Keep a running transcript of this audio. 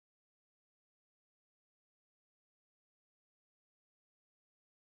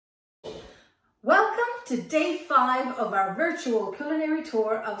Welcome to day 5 of our virtual culinary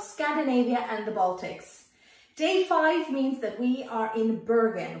tour of Scandinavia and the Baltics. Day 5 means that we are in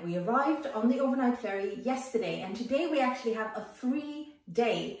Bergen. We arrived on the overnight ferry yesterday and today we actually have a free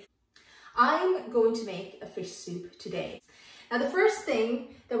day. I'm going to make a fish soup today. Now the first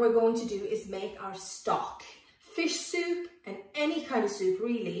thing that we're going to do is make our stock. Fish soup and any kind of soup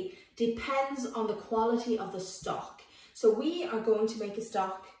really depends on the quality of the stock. So we are going to make a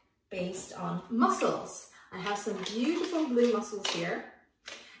stock based on mussels. I have some beautiful blue mussels here.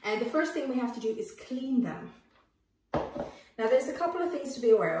 And the first thing we have to do is clean them. Now there's a couple of things to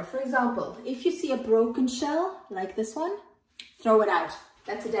be aware of. For example, if you see a broken shell like this one, throw it out.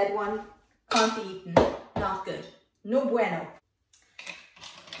 That's a dead one, can't be eaten, not good, no bueno.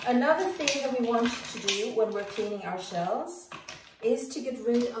 Another thing that we want to do when we're cleaning our shells is to get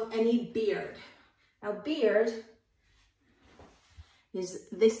rid of any beard. Now beard is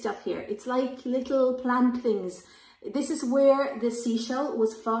this stuff here. It's like little plant things. This is where the seashell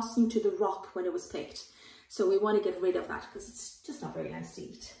was fastened to the rock when it was picked. So we want to get rid of that because it's just not very nice to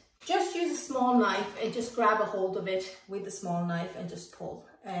eat. Just use a small knife and just grab a hold of it with the small knife and just pull.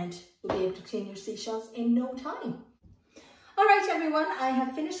 And you'll be able to clean your seashells in no time. All right, everyone, I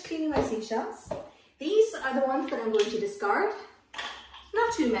have finished cleaning my seashells. These are the ones that I'm going to discard.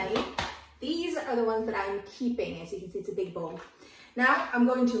 Not too many. These are the ones that I'm keeping. As you can see, it's a big bowl. Now I'm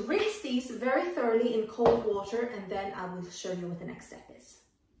going to rinse these very thoroughly in cold water and then I will show you what the next step is.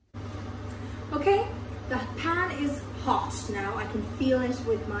 Okay, the pan is hot now. I can feel it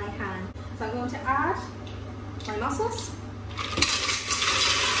with my hand. So I'm going to add my mussels.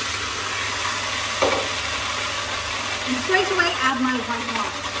 And straight away add my white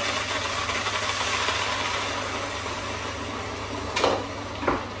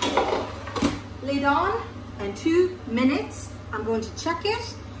wine. Lid on and 2 minutes. I'm going to check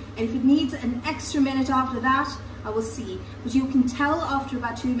it, and if it needs an extra minute after that, I will see. But you can tell after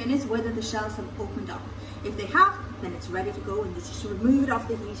about 2 minutes whether the shells have opened up. If they have, then it's ready to go and you just remove it off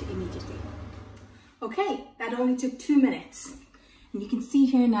the heat immediately. Okay, that only took 2 minutes. And you can see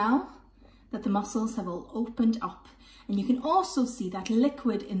here now that the mussels have all opened up. And you can also see that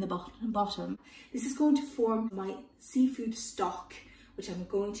liquid in the bottom. This is going to form my seafood stock, which I'm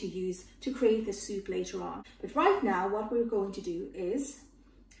going to use to create the soup later on. But right now, what we're going to do is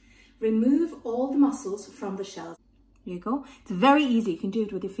remove all the mussels from the shells. There you go. It's very easy. You can do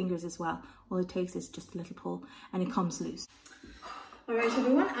it with your fingers as well. All it takes is just a little pull and it comes loose. All right,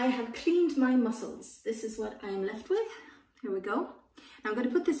 everyone, I have cleaned my mussels. This is what I'm left with. Here we go. Now I'm going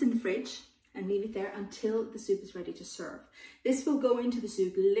to put this in the fridge and leave it there until the soup is ready to serve. This will go into the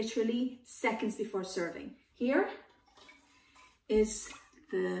soup literally seconds before serving. Here is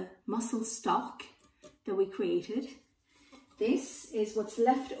the mussel stock that we created. This is what's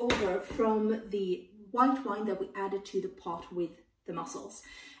left over from the white wine that we added to the pot with the mussels,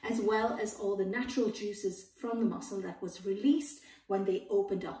 as well as all the natural juices from the mussel that was released when they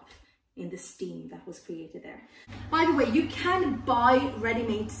opened up in the steam that was created there. By the way, you can buy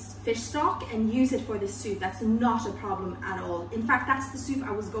ready-made fish stock and use it for this soup. That's not a problem at all. In fact, that's the soup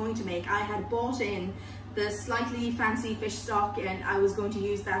I was going to make. I had bought in the slightly fancy fish stock and I was going to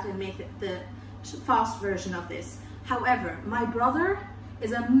use that and make the fast version of this. However, my brother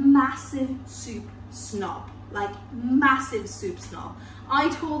is a massive soup snob, like massive soup snob. I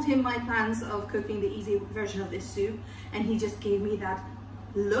told him my plans of cooking the easy version of this soup and he just gave me that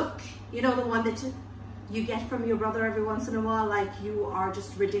look, you know, the one that you get from your brother every once in a while, like you are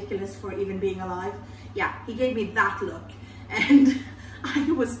just ridiculous for even being alive. Yeah, he gave me that look and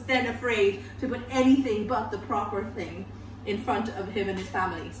I was then afraid to put anything but the proper thing in front of him and his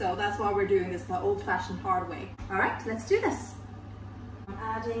family. So that's why we're doing this the old-fashioned hard way. All right, let's do this. I'm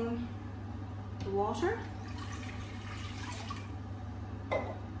adding the water,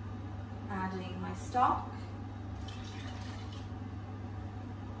 adding my stock,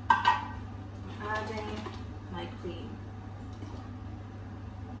 adding my cream.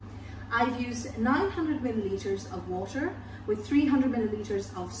 I've used 900 milliliters of water with 300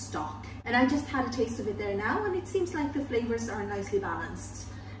 milliliters of stock. And I just had a taste of it there now and it seems like the flavors are nicely balanced.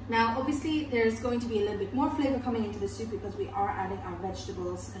 Now obviously there's going to be a little bit more flavor coming into the soup because we are adding our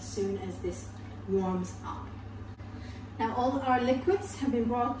vegetables as soon as this warms up. Now all our liquids have been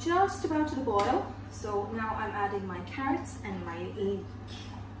brought just about to the boil. So now I'm adding my carrots and my leek.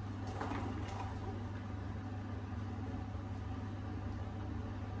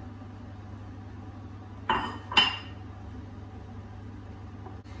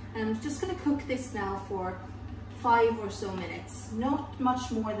 And I'm just going to cook this now for 5 or so minutes, not much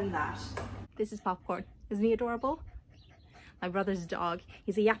more than that. This is popcorn. Isn't he adorable? my brother's dog.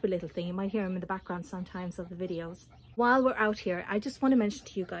 He's a yappy little thing. You might hear him in the background sometimes of the videos. While we're out here, I just want to mention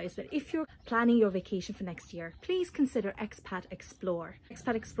to you guys that if you're planning your vacation for next year, please consider Expat Explore.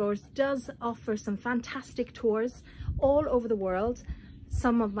 Expat Explorers does offer some fantastic tours all over the world.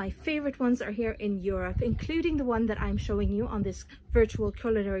 Some of my favorite ones are here in Europe, including the one that I'm showing you on this virtual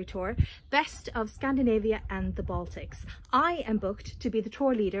culinary tour, Best of Scandinavia and the Baltics. I am booked to be the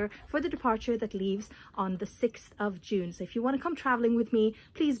tour leader for the departure that leaves on the 6th of June. So if you want to come traveling with me,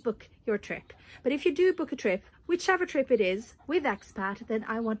 please book your trip. But if you do book a trip, whichever trip it is with Expat, then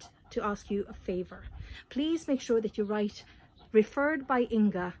I want to ask you a favor. Please make sure that you write referred by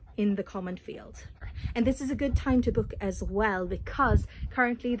Inga in the comment field. And this is a good time to book as well, because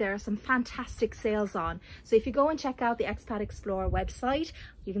currently there are some fantastic sales on. So if you go and check out the Expat Explorer website,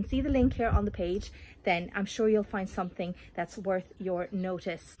 you can see the link here on the page, then I'm sure you'll find something that's worth your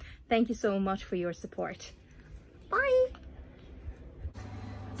notice. Thank you so much for your support. Bye.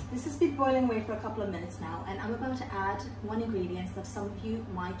 This has been boiling away for a couple of minutes now, and I'm about to add one ingredient that some of you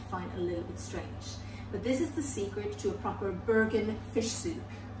might find a little bit strange. But this is the secret to a proper Bergen fish soup.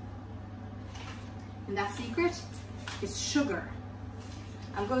 And that secret is sugar.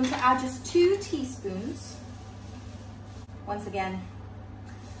 I'm going to add just 2 teaspoons. Once again,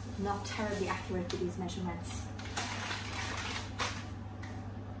 not terribly accurate with these measurements.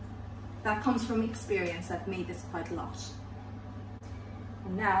 That comes from experience. I've made this quite a lot.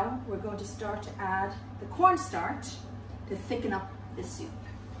 And now we're going to start to add the cornstarch to thicken up the soup.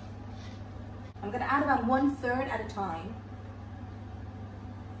 I'm going to add about 1/3 at a time.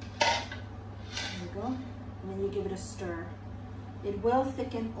 There we go. And then you give it a stir. It will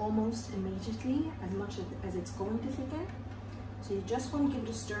thicken almost immediately, as much as it's going to thicken. So you just want to give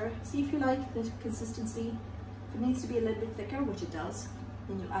it a stir. See if you like the consistency. If it needs to be a little bit thicker, which it does,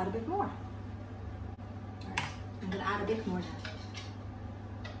 then you add a bit more. All right, I'm going to add a bit more now.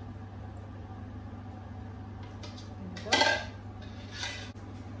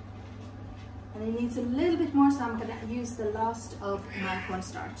 And it needs a little bit more, so I'm going to use the last of my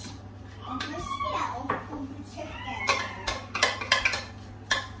cornstarch.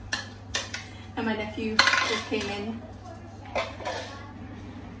 And my nephew just came in. I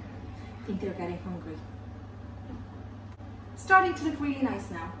think they're getting hungry. Starting to look really nice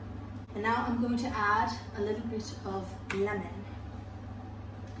now. And now I'm going to add a little bit of lemon.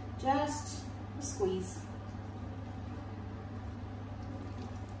 Just a squeeze.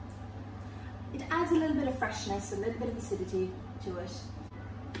 It adds a little bit of freshness, a little bit of acidity to it.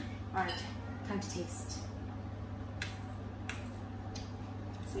 All right, time to taste.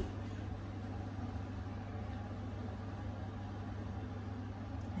 Sweet.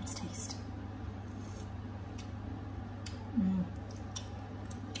 Let's taste.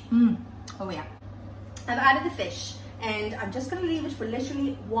 Oh yeah. I've added the fish, and I'm just going to leave it for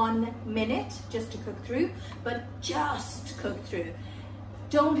literally 1 minute just to cook through, but just cook through.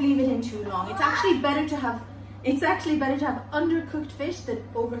 Don't leave it in too long. It's actually better to have undercooked fish than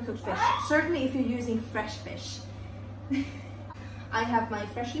overcooked fish. Certainly if you're using fresh fish. I have my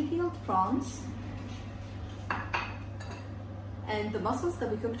freshly peeled prawns and the mussels that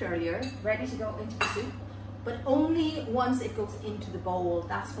we cooked earlier ready to go into the soup, but only once it goes into the bowl,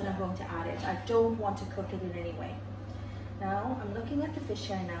 that's when I'm going to add it. I don't want to cook it in any way. Now I'm looking at the fish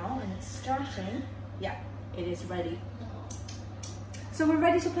here now, and it's starting. Yeah, it is ready. So we're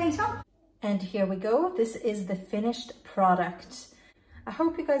ready to plate up. And here we go. This is the finished product. I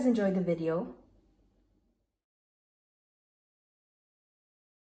hope you guys enjoyed the video.